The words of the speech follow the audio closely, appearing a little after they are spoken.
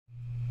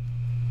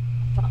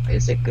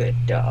is a good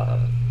dog.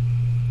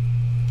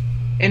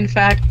 In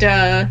fact,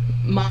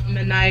 Mom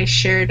and I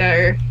shared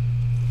our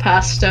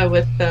pasta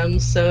with them,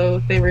 so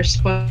they were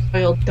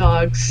spoiled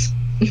dogs.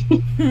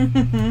 Because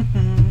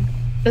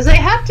they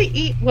have to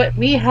eat what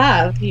we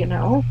have, you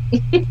know?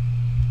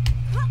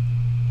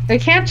 They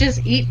can't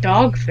just eat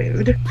dog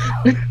food.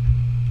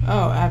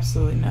 Oh,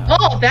 absolutely no.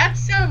 Oh, that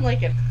sounded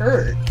like it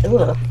hurt.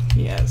 Ugh.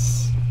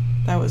 Yes,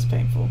 that was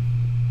painful.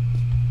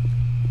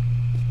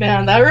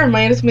 Man, that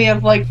reminds me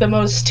of like the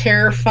most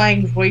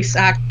terrifying voice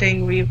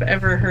acting we've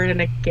ever heard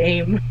in a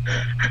game.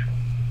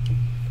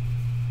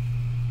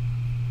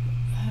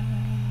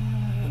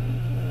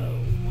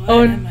 What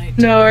Oh am I doing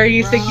no, are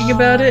you wrong? thinking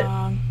about it?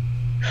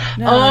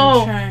 No, I'm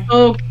Oh, trying.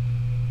 oh,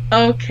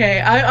 okay.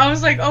 I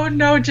was like, oh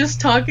no, just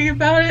talking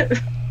about it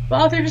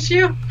bothers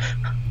you?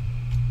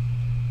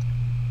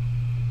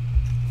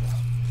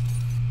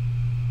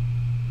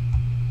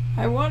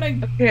 I want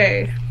to.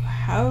 Okay,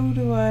 How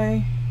do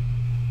I?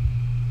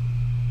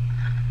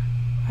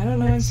 I don't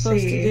know what I'm let's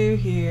supposed to see. do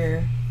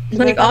here.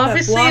 Because I Like, thought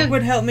that block obviously,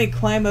 would help me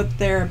climb up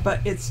there, but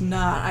it's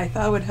not. I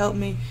thought it would help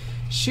me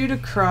shoot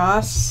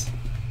across.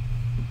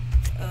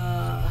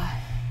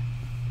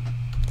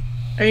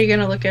 are you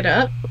gonna look it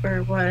up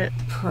or what?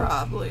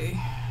 Probably.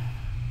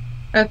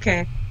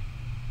 Okay.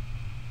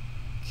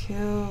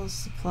 Kills,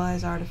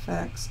 supplies,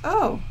 artifacts.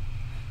 Oh!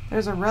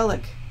 There's a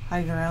relic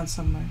hiding around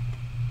somewhere.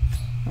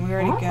 And we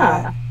already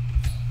got it.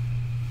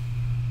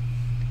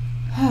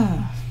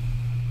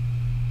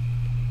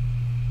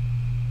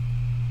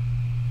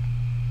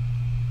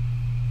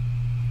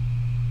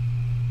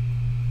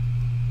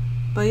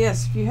 But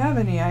yes, if you have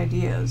any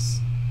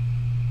ideas,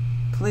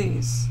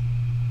 please.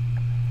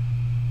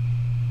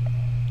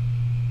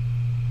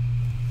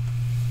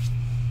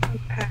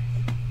 Okay.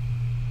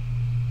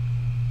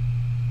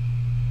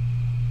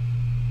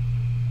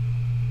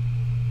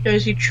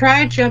 Because you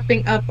tried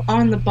jumping up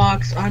on the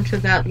box onto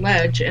that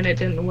ledge and it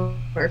didn't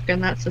work,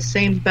 and that's the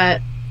same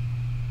bet.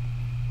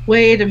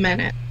 Wait a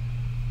minute.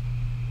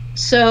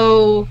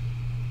 So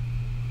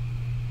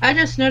I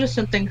just noticed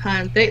something,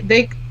 hon.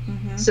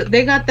 So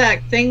they got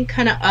that thing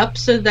kind of up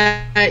so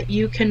that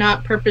you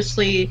cannot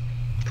purposely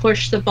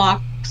push the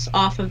box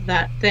off of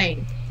that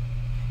thing.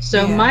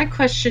 So Yeah. my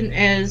question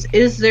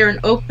is there an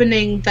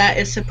opening that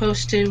is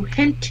supposed to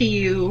hint to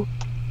you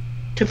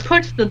to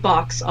put the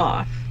box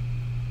off?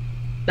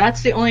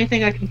 That's the only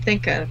thing I can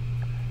think of.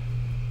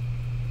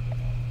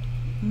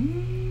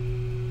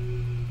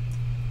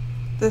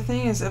 The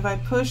thing is, if I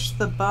push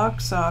the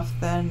box off,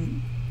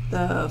 then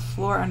the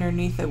floor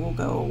underneath it will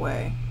go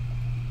away.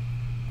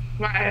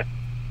 Right.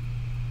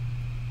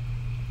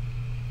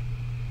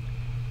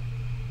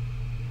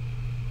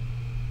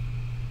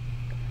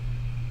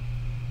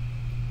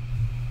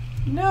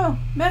 No,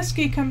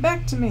 Mesky, come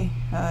back to me.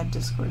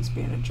 Discord's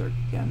being a jerk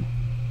again.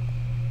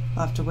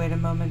 I'll have to wait a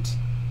moment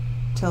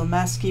till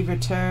Mesky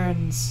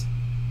returns.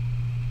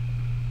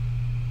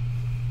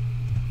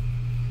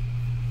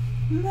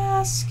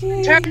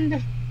 Mesky! Turn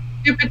the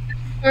stupid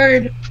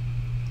word.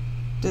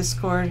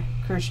 Discord,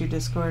 curse you,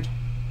 Discord.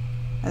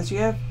 As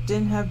you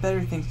didn't have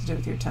better things to do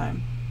with your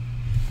time.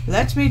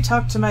 Let me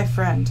talk to my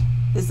friend.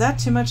 Is that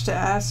too much to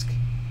ask?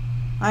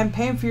 I'm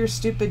paying for your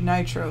stupid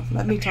nitro.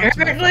 Let me talk to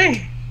my friend.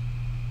 Apparently.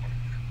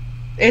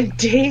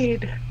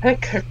 Indeed.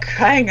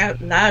 Crying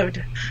out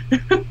loud.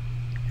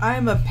 I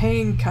am a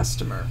paying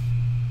customer.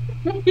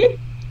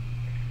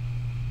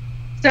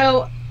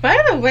 So,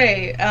 by the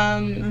way,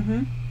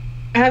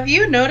 have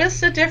you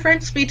noticed the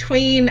difference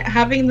between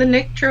having the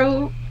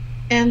Nitro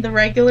and the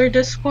regular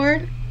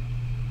Discord?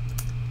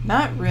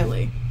 Not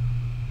really.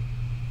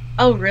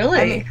 Oh,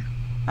 really?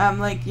 I mean,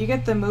 like, you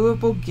get the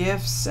movable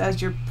GIFs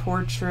as your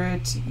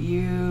portrait.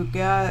 You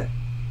can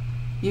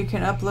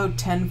upload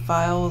 10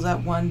 files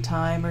at one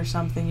time or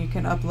something. You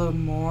can upload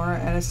more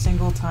at a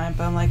single time.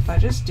 But I'm like, if I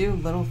just do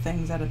little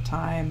things at a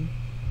time,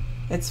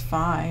 it's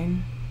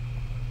fine.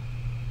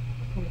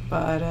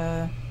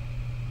 But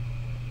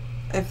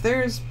if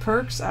there's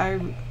perks,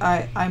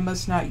 I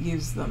must not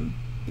use them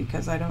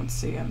because I don't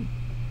see them.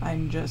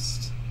 I'm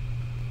just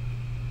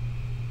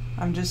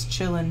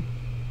chilling.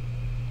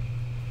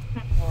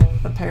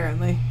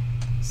 Apparently.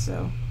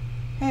 So,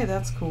 hey,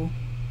 that's cool.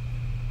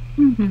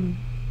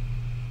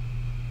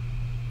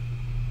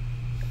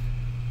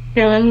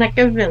 Feeling like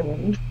a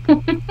villain.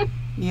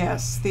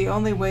 Yes, the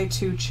only way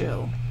to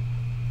chill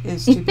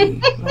is to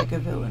be like a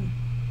villain.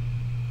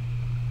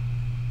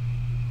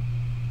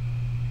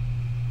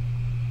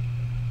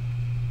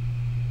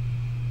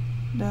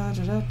 Da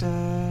da da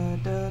da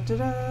da da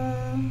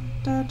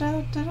da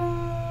da da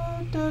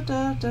da da da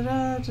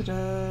da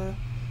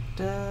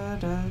da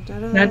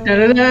da da da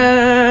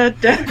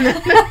da.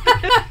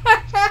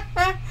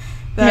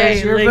 That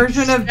is your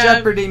version of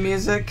Jeopardy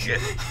music.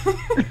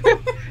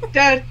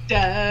 Da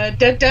da da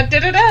da da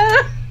da da.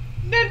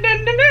 Na na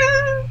na na.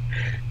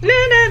 Na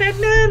na na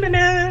na na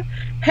na.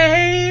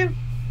 Hey,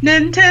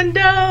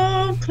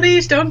 Nintendo,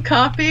 please don't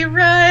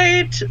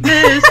copyright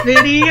this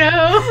video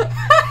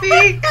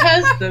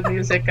because the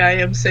music I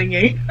am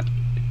singing.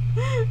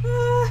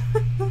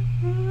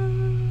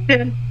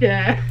 Da,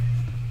 da.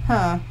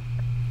 Huh.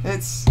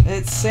 It's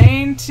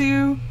saying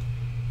to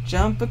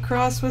jump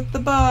across with the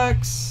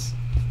box.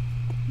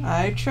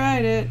 I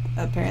tried it.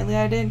 Apparently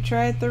I didn't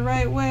try it the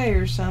right way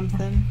or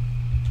something.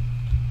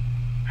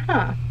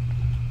 Huh.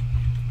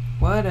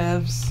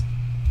 Whatevs.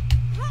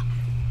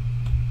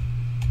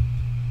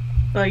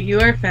 Well, you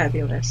are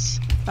fabulous.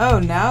 Oh,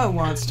 now it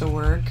wants to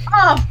work.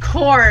 Of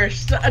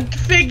course!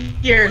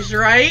 Figures,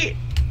 right?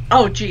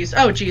 Oh, jeez.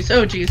 Oh, jeez.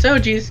 Oh, jeez. Oh,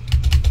 jeez.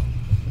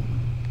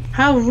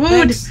 How rude!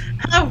 Thanks.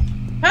 How...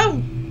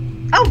 Oh!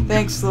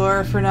 Thanks,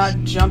 Laura, for not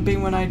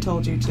jumping when I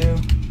told you to.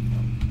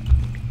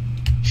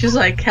 She's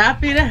like,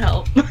 happy to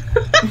help.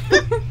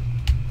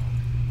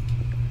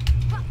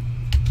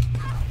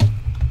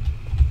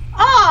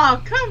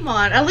 Oh, come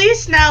on. At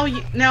least now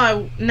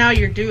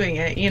you're doing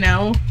it, you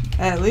know?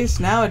 At least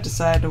now it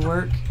decided to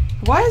work.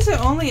 Why is it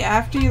only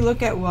after you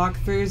look at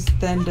walkthroughs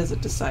then does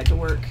it decide to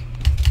work?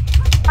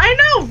 I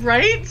know,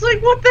 right? It's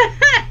like, what the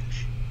heck?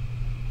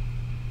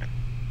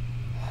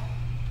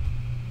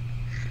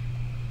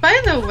 By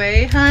the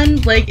way,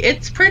 hun, like,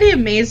 it's pretty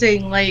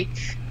amazing, like,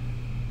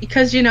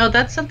 because, you know,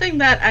 that's something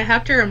that I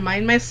have to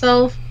remind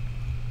myself.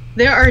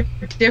 There are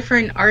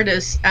different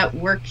artists at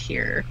work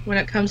here when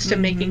it comes to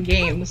making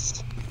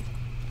games.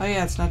 Oh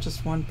yeah, it's not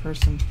just one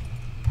person.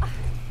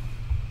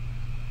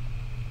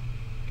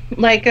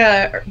 Like,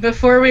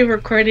 before we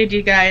recorded,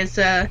 you guys,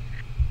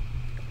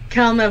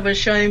 Kalma was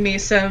showing me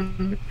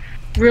some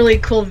really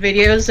cool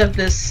videos of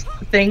this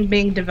thing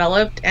being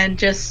developed, and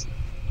just,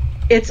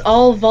 it's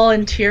all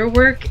volunteer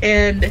work,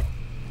 and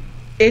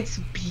it's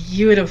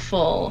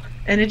beautiful,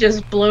 and it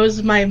just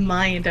blows my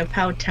mind of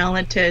how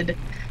talented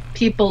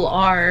people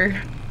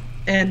are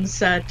and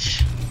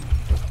such.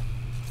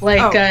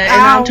 Like, and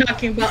I'm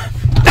talking about...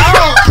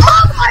 Oh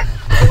my...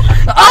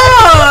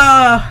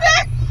 Oh!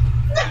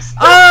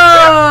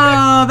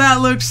 Oh,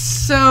 that looks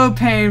so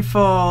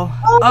painful.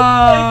 Oh my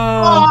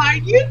God, are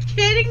you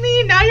kidding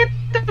me? Now you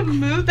have to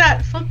move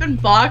that flipping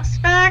box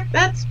back?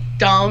 That's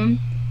dumb.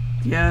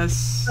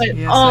 Yes. But,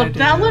 yes, oh, I do.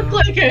 that looked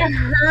like it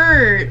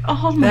hurt.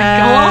 Oh my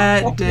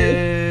God. God. That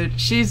did.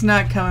 She's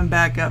not coming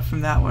back up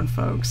from that one,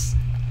 folks.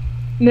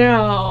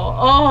 No.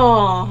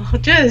 Oh,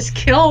 just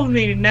kill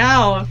me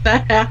now if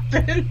that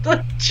happened.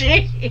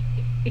 Gee.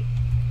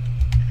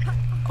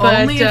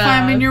 Only if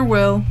I'm in your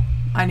will.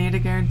 I need a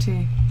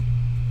guarantee.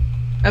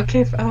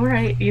 Okay,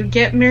 alright. You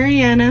get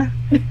Mariana.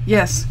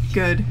 Yes,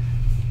 good.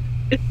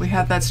 We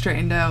have that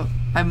straightened out.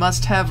 I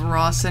must have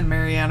Ross and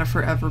Mariana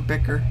forever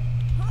bicker.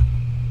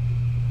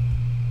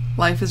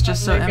 Life is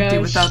just so empty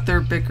without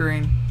their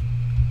bickering.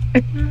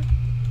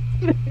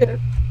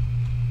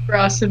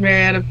 Ross and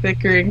Mariana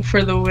bickering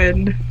for the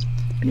win.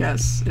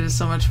 Yes, it is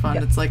so much fun.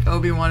 It's like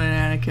Obi-Wan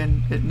and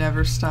Anakin. It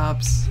never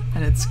stops,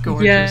 and it's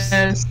gorgeous.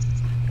 Yes.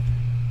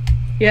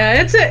 Yeah,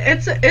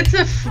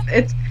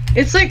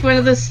 it's like one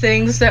of those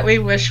things that we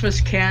wish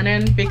was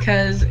canon,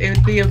 because it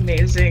would be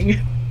amazing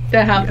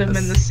to have them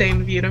in the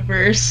same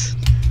universe.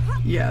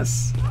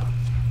 Yes.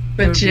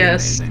 But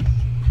yes.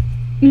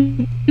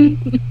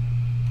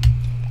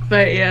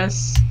 But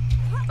yes.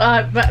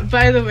 But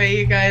by the way,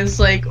 you guys,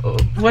 like,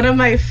 one of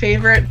my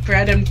favorite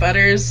bread and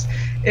butters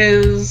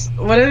is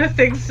one of the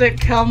things that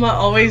Kalma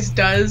always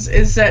does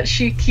is that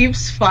she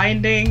keeps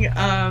finding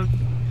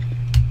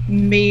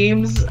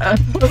memes of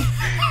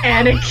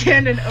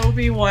Anakin and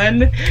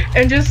Obi-Wan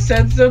and just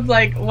sends them,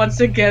 like, once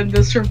again,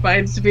 this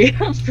reminds me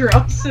of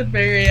Ross and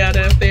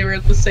Mariana if they were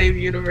in the same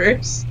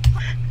universe.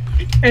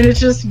 And it's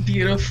just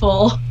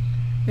beautiful.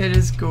 It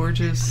is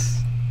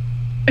gorgeous.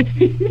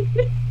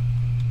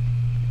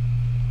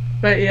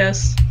 But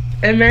yes.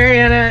 And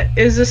Mariana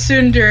is a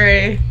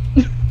tsundere.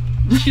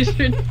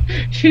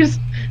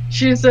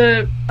 she's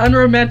a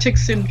unromantic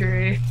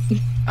tsundere.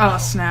 Oh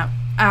snap.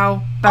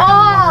 Ow. Back in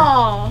the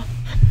water.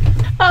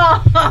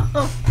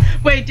 Oh,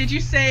 wait, did you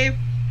say?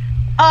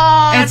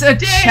 Oh, it's a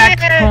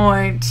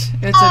checkpoint.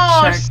 It's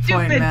a checkpoint,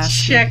 stupid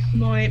Masky.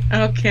 Checkpoint.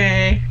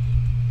 Okay.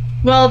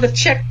 Well, the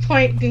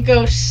checkpoint can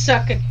go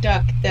suck a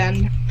duck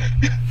then,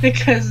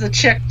 because the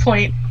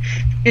checkpoint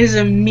is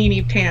a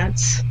meanie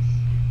pants.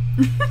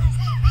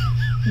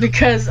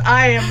 Because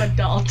I am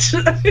adult.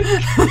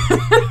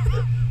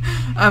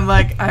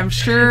 I'm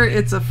sure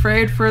it's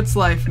afraid for its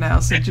life now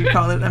since you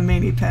call it a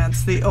meanie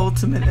pants. The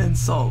ultimate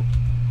insult.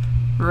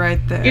 Right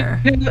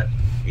there.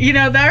 You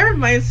know, that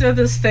reminds me of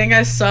this thing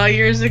I saw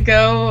years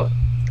ago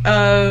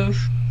of,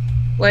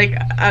 like,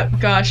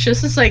 gosh,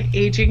 this is like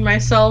aging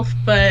myself,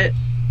 but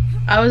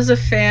I was a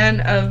fan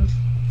of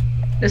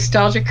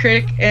Nostalgia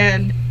Critic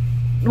and,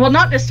 well,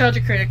 not Nostalgia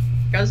Critic,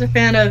 I was a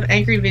fan of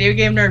Angry Video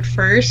Game Nerd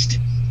first,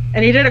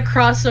 and he did a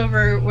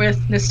crossover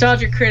with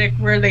Nostalgia Critic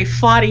where they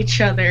fought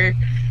each other.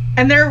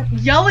 And they're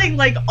yelling,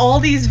 like, all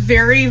these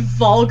very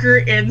vulgar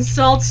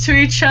insults to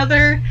each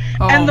other.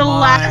 Oh, and the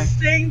last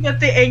thing that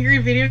the Angry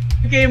Video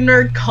Game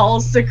Nerd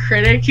calls the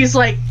critic, he's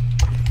like,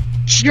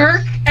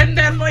 jerk. And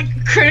then, like,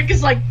 critic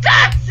is like,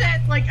 that's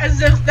it! Like,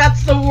 as if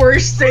that's the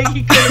worst thing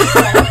he could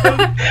have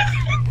called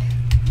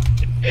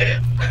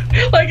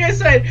him. Like I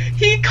said,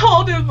 he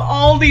called him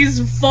all these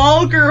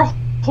vulgar,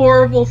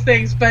 horrible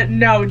things, but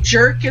no,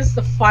 jerk is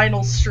the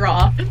final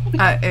straw.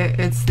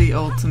 It's the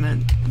ultimate.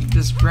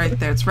 Just right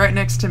there. It's right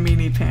next to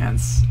meanie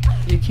pants.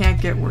 You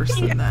can't get worse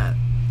than that.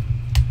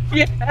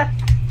 Yeah.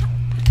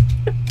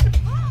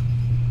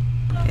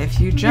 If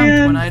you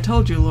jumped when I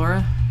told you,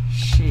 Laura.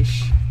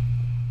 Sheesh.